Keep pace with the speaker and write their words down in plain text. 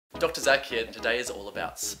Dr. Zach here, and today is all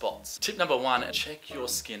about spots. Tip number one, check your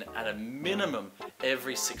skin at a minimum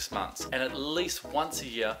every 6 months, and at least once a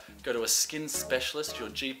year, go to a skin specialist, your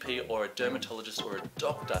GP or a dermatologist or a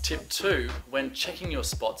doctor. Tip two, when checking your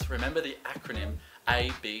spots, remember the acronym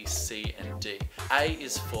A, B, C, and D. A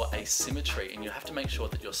is for asymmetry, and you have to make sure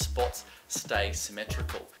that your spots stay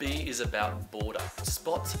symmetrical. B is about border.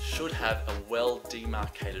 Spots should have a well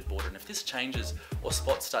demarcated border, and if this changes or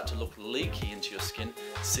spots start to look leaky into your skin,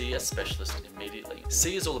 see a specialist immediately.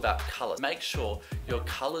 C is all about color. Make sure your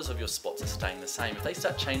colors of your spots are staying the same. If they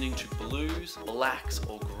start changing to blues, blacks,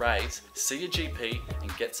 or grays, see your GP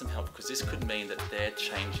and get some help, because this could mean that they're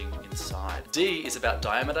changing inside. D is about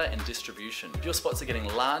diameter and distribution. If your spots are getting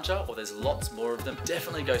larger or there's lots more of them,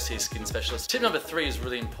 definitely go see a skin specialist. Tip number three is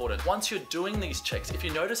really important. Once you're doing these checks, if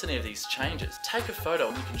you notice any of these changes, take a photo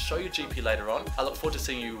and you can show your GP later on. I look forward to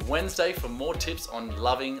seeing you Wednesday for more tips on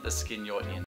loving the skin you're in.